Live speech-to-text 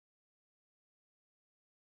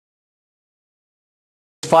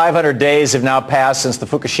500 days have now passed since the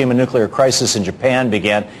Fukushima nuclear crisis in Japan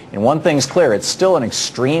began, and one thing's clear, it's still an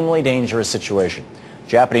extremely dangerous situation.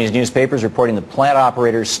 Japanese newspapers reporting that plant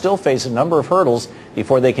operators still face a number of hurdles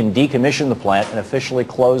before they can decommission the plant and officially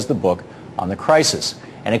close the book on the crisis.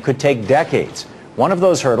 And it could take decades. One of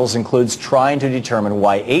those hurdles includes trying to determine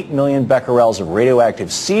why 8 million becquerels of radioactive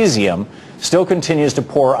cesium still continues to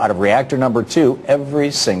pour out of reactor number 2 every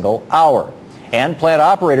single hour. And plant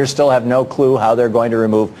operators still have no clue how they're going to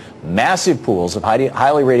remove massive pools of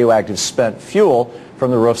highly radioactive spent fuel from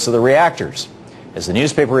the roofs of the reactors. As the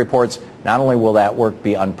newspaper reports, not only will that work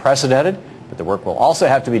be unprecedented, but the work will also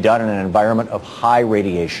have to be done in an environment of high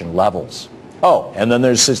radiation levels. Oh, and then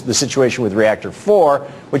there's the situation with reactor 4,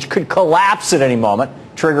 which could collapse at any moment,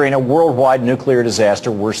 triggering a worldwide nuclear disaster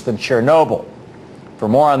worse than Chernobyl. For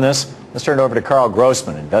more on this, let's turn it over to Carl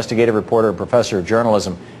Grossman, investigative reporter and professor of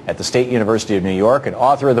journalism at the State University of New York and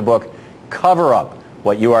author of the book, Cover Up: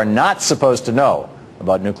 What You Are Not Supposed to Know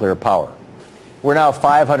About Nuclear Power. We're now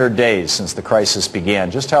 500 days since the crisis began.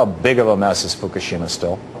 Just how big of a mess is Fukushima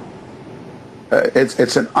still?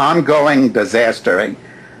 It's an ongoing disaster,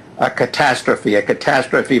 a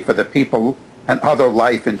catastrophe for the people and other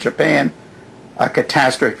life in Japan, a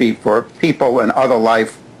catastrophe for people and other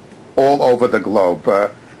life all over the globe.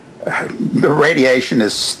 The radiation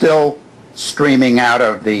is still streaming out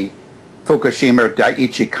of the Fukushima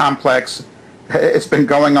Daiichi complex. It's been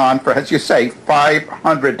going on for, as you say,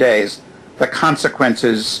 500 days. The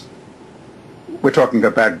consequences, we're talking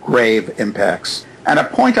about grave impacts. And a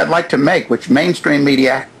point I'd like to make, which mainstream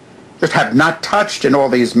media just have not touched in all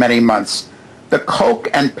these many months, the Coke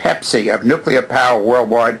and Pepsi of nuclear power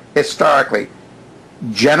worldwide historically,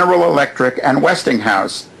 General Electric and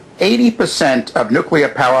Westinghouse. 80% of nuclear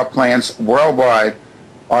power plants worldwide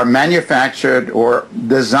are manufactured or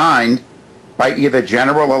designed by either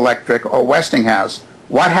General Electric or Westinghouse.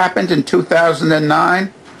 What happened in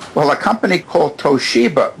 2009? Well, a company called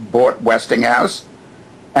Toshiba bought Westinghouse,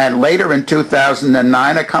 and later in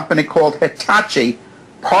 2009, a company called Hitachi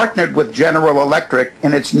partnered with General Electric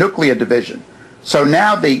in its nuclear division. So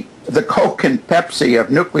now the Coke and Pepsi of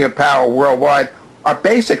nuclear power worldwide are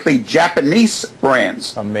basically Japanese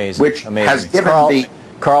brands. Amazing. Which amazing. has given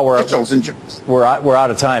Carl, we're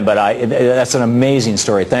out of time, but that's an amazing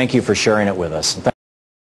story. Thank you for sharing it with us.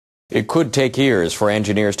 It could take years for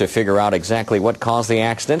engineers to figure out exactly what caused the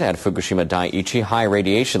accident at Fukushima Daiichi. High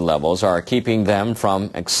radiation levels are keeping them from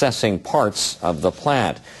accessing parts of the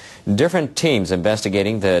plant. Different teams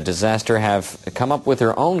investigating the disaster have come up with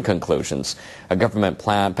their own conclusions. A government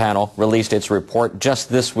panel released its report just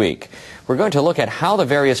this week. We're going to look at how the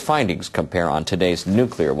various findings compare on today's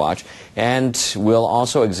Nuclear Watch, and we'll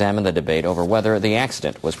also examine the debate over whether the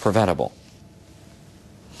accident was preventable.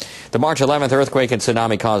 The March 11th earthquake and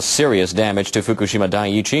tsunami caused serious damage to Fukushima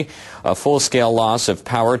Daiichi. A full-scale loss of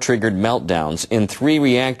power triggered meltdowns in 3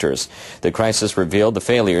 reactors. The crisis revealed the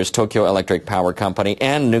failures Tokyo Electric Power Company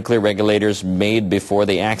and nuclear regulators made before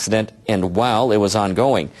the accident and while it was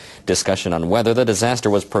ongoing. Discussion on whether the disaster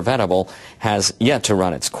was preventable has yet to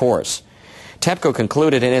run its course. TEPCO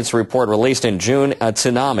concluded in its report released in June a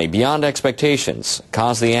tsunami beyond expectations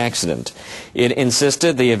caused the accident. It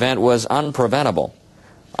insisted the event was unpreventable.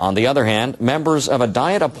 On the other hand, members of a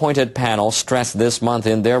Diet-appointed panel stressed this month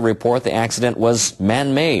in their report the accident was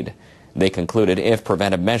man-made. They concluded if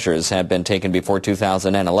preventive measures had been taken before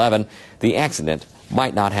 2011, the accident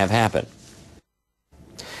might not have happened.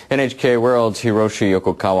 NHK World's Hiroshi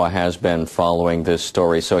Yokokawa has been following this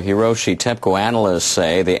story. So Hiroshi, TEPCO analysts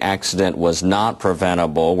say the accident was not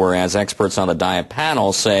preventable, whereas experts on the Diet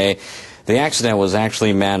panel say the accident was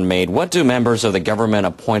actually man-made. What do members of the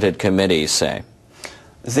government-appointed committee say?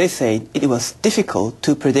 They say it was difficult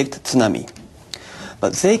to predict tsunami,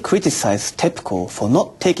 but they criticize TEPCO for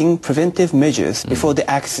not taking preventive measures before the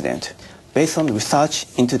accident, based on research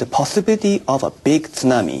into the possibility of a big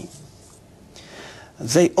tsunami.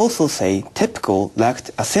 They also say TEPCO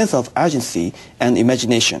lacked a sense of urgency and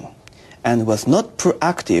imagination, and was not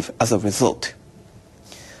proactive as a result.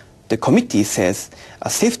 The committee says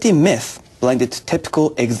a safety myth blinded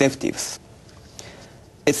TEPCO executives.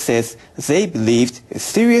 It says they believed a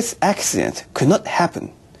serious accident could not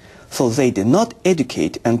happen, so they did not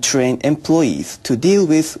educate and train employees to deal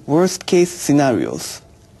with worst-case scenarios.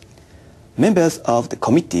 Members of the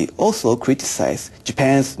committee also criticize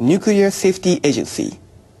Japan's Nuclear Safety Agency.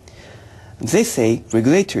 They say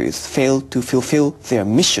regulators failed to fulfill their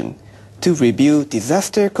mission to review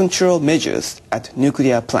disaster control measures at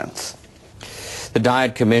nuclear plants. The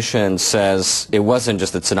Diet Commission says it wasn't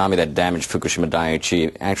just the tsunami that damaged Fukushima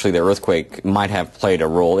Daiichi. Actually, the earthquake might have played a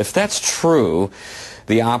role. If that's true,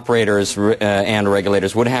 the operators and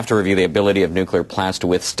regulators would have to review the ability of nuclear plants to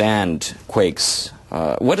withstand quakes.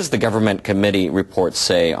 What does the government committee report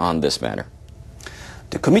say on this matter?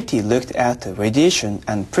 The committee looked at the radiation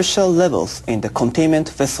and pressure levels in the containment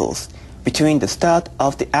vessels between the start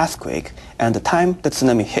of the earthquake and the time the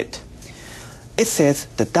tsunami hit. It says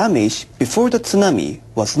the damage before the tsunami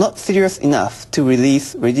was not serious enough to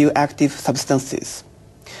release radioactive substances.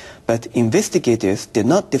 But investigators did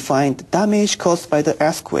not define the damage caused by the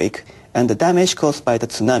earthquake and the damage caused by the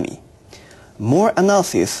tsunami. More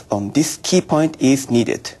analysis on this key point is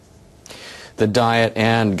needed. The Diet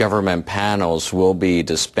and government panels will be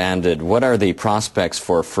disbanded. What are the prospects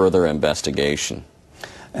for further investigation?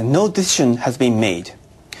 And no decision has been made.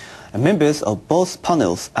 Members of both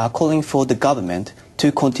panels are calling for the government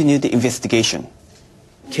to continue the investigation.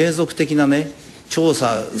 継続的なね、調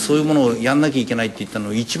査、そういうものをやんなきゃいけないって言った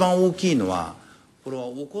の一番大きいのは、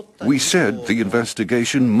We said the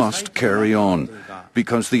investigation must carry on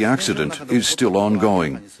because the accident is still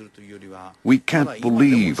ongoing. We can't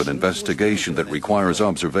believe an investigation that requires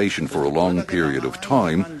observation for a long period of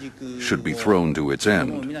time should be thrown to its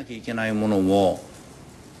end. 見なきゃいけないものを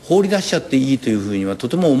放り出しちゃっていいというふうにはと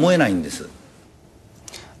ても思えないんです。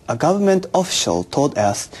A government official told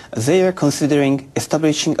us they are considering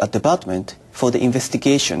establishing a department for the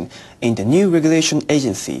investigation in the new regulation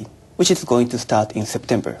agency, which is going to start in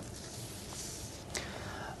September.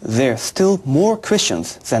 There are still more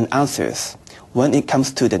questions than answers when it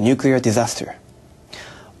comes to the nuclear disaster.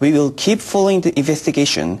 We will keep following the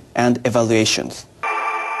investigation and evaluations.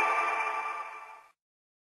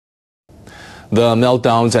 The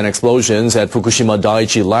meltdowns and explosions at Fukushima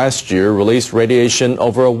Daiichi last year released radiation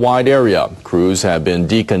over a wide area. Crews have been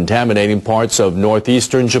decontaminating parts of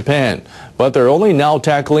northeastern Japan, but they're only now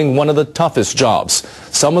tackling one of the toughest jobs,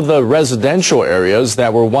 some of the residential areas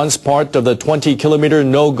that were once part of the 20-kilometer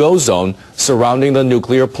no-go zone surrounding the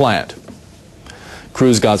nuclear plant.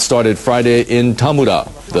 Crews got started Friday in Tamura.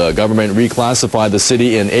 The government reclassified the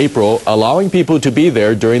city in April, allowing people to be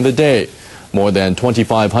there during the day. More than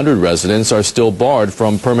 2,500 residents are still barred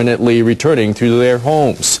from permanently returning to their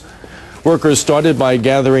homes. Workers started by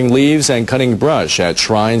gathering leaves and cutting brush at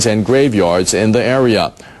shrines and graveyards in the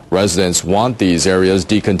area. Residents want these areas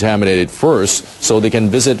decontaminated first so they can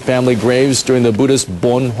visit family graves during the Buddhist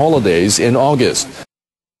Bon holidays in August.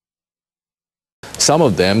 Some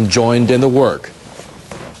of them joined in the work.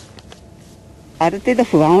 I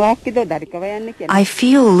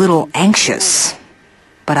feel a little anxious,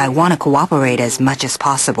 but I want to cooperate as much as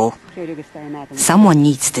possible. Someone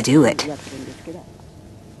needs to do it.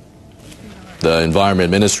 The Environment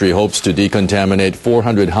Ministry hopes to decontaminate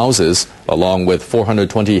 400 houses, along with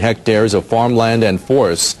 420 hectares of farmland and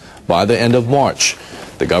forests, by the end of March.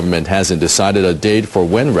 The government hasn't decided a date for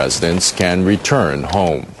when residents can return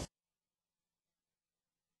home.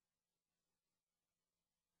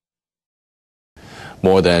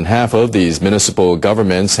 More than half of these municipal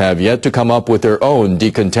governments have yet to come up with their own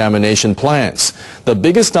decontamination plans. The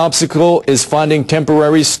biggest obstacle is finding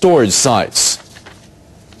temporary storage sites.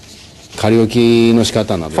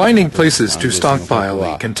 Finding places to stockpile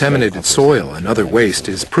the contaminated soil and other waste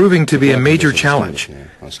is proving to be a major challenge.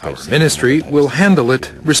 Our ministry will handle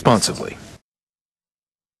it responsibly.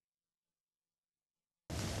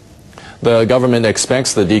 The government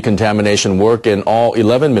expects the decontamination work in all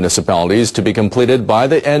 11 municipalities to be completed by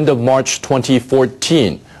the end of March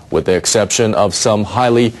 2014, with the exception of some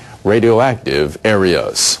highly radioactive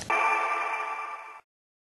areas.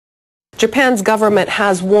 Japan's government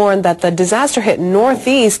has warned that the disaster-hit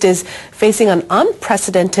Northeast is facing an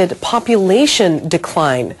unprecedented population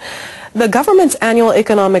decline. The government's annual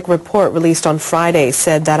economic report released on Friday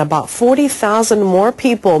said that about 40,000 more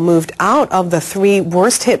people moved out of the 3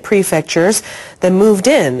 worst-hit prefectures than moved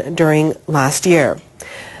in during last year.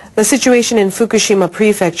 The situation in Fukushima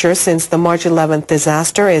Prefecture since the March 11th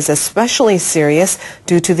disaster is especially serious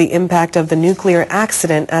due to the impact of the nuclear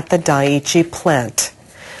accident at the Daiichi plant.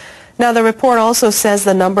 Now, the report also says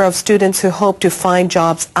the number of students who hope to find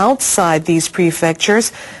jobs outside these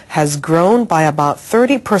prefectures has grown by about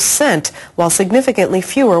 30%, while significantly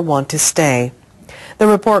fewer want to stay. The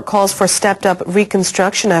report calls for stepped-up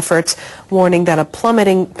reconstruction efforts, warning that a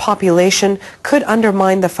plummeting population could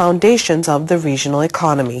undermine the foundations of the regional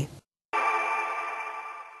economy.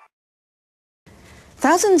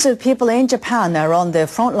 Thousands of people in Japan are on the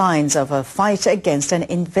front lines of a fight against an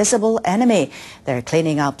invisible enemy. They're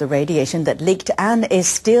cleaning up the radiation that leaked and is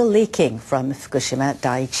still leaking from Fukushima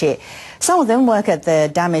Daiichi. Some of them work at the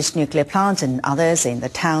damaged nuclear plant and others in the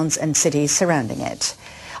towns and cities surrounding it.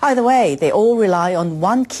 Either way, they all rely on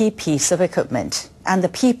one key piece of equipment and the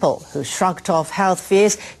people who shrugged off health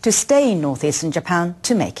fears to stay in northeastern Japan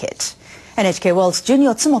to make it. NHK World's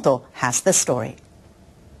Junyo Tsumoto has the story.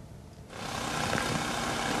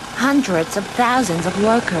 Hundreds of thousands of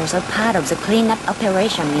workers are part of the cleanup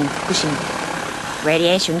operation in Fukushima.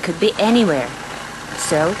 Radiation could be anywhere,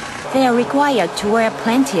 so they are required to wear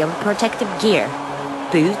plenty of protective gear,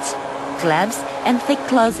 boots, gloves, and thick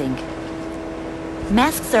clothing.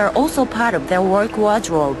 Masks are also part of their work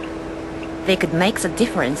wardrobe. They could make the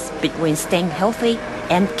difference between staying healthy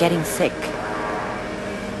and getting sick.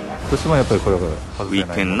 We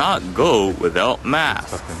cannot go without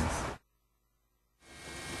masks.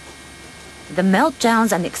 The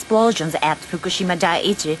meltdowns and explosions at Fukushima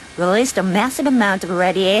Daiichi released a massive amount of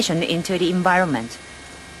radiation into the environment.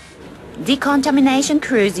 Decontamination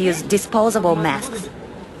crews use disposable masks.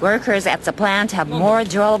 Workers at the plant have more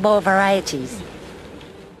durable varieties.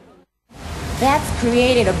 That's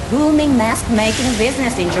created a booming mask-making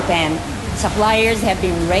business in Japan. Suppliers have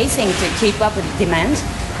been racing to keep up with demand.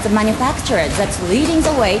 The manufacturer that's leading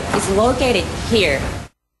the way is located here.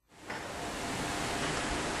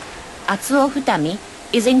 Atsuo Futami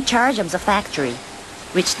is in charge of the factory,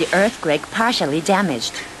 which the earthquake partially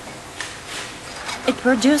damaged. It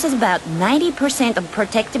produces about 90% of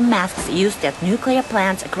protective masks used at nuclear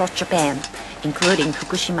plants across Japan, including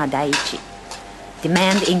Fukushima Daiichi.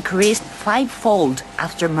 Demand increased fivefold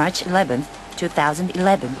after March 11,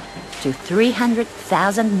 2011, to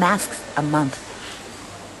 300,000 masks a month.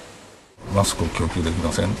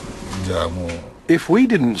 If we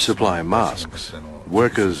didn't supply masks,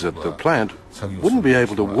 workers at the plant wouldn't be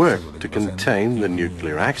able to work to contain the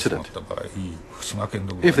nuclear accident.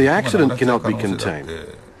 If the accident cannot be contained,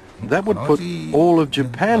 that would put all of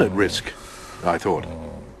Japan at risk, I thought.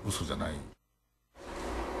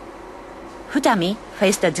 Futami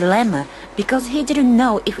faced a dilemma because he didn't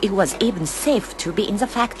know if it was even safe to be in the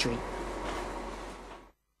factory.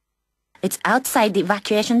 It's outside the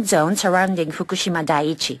evacuation zone surrounding Fukushima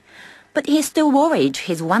Daiichi, but he's still worried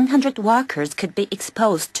his 100 workers could be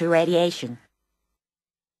exposed to radiation.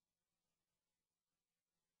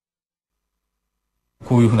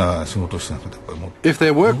 If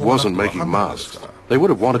their work wasn't making masks, they would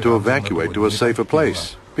have wanted to evacuate to a safer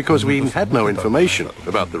place, because we had no information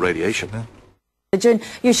about the radiation. Jun,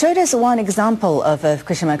 you showed us one example of a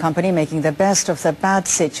Fukushima company making the best of the bad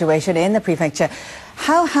situation in the prefecture.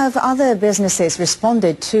 How have other businesses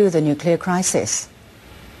responded to the nuclear crisis?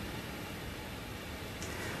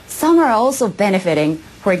 Some are also benefiting.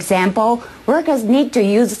 For example, workers need to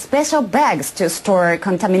use special bags to store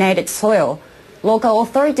contaminated soil. Local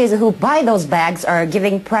authorities who buy those bags are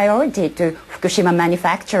giving priority to Fukushima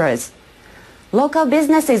manufacturers. Local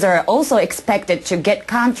businesses are also expected to get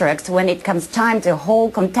contracts when it comes time to haul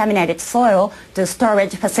contaminated soil to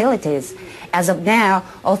storage facilities. As of now,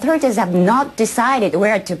 authorities have not decided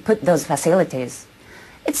where to put those facilities.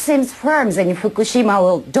 It seems firms in Fukushima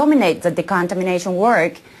will dominate the decontamination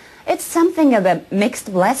work. It's something of a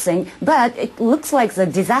mixed blessing, but it looks like the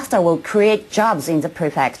disaster will create jobs in the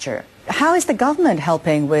prefecture. How is the government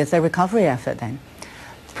helping with the recovery effort then?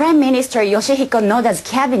 Prime Minister Yoshihiko Noda's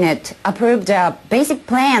cabinet approved a basic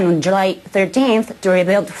plan on July 13th to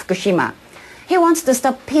rebuild Fukushima. He wants to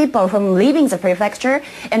stop people from leaving the prefecture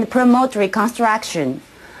and promote reconstruction.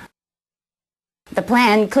 The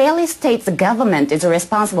plan clearly states the government is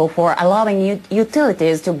responsible for allowing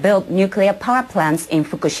utilities to build nuclear power plants in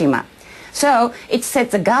Fukushima. So it says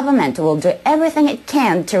the government will do everything it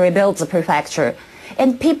can to rebuild the prefecture,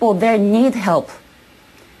 and people there need help.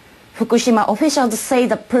 Fukushima officials say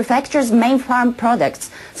the prefecture's main farm products,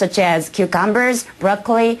 such as cucumbers,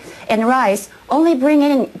 broccoli, and rice, only bring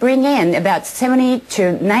in about 70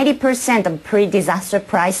 to 90% of pre-disaster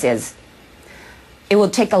prices. It will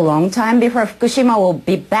take a long time before Fukushima will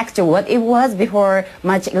be back to what it was before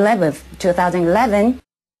March 11, 2011.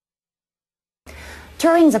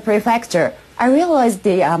 Touring the prefecture, I realized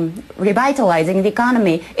the revitalizing the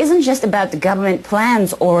economy isn't just about the government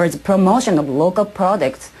plans or the promotion of local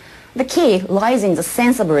products. The key lies in the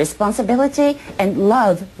sense of responsibility and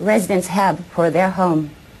love residents have for their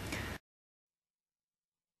home.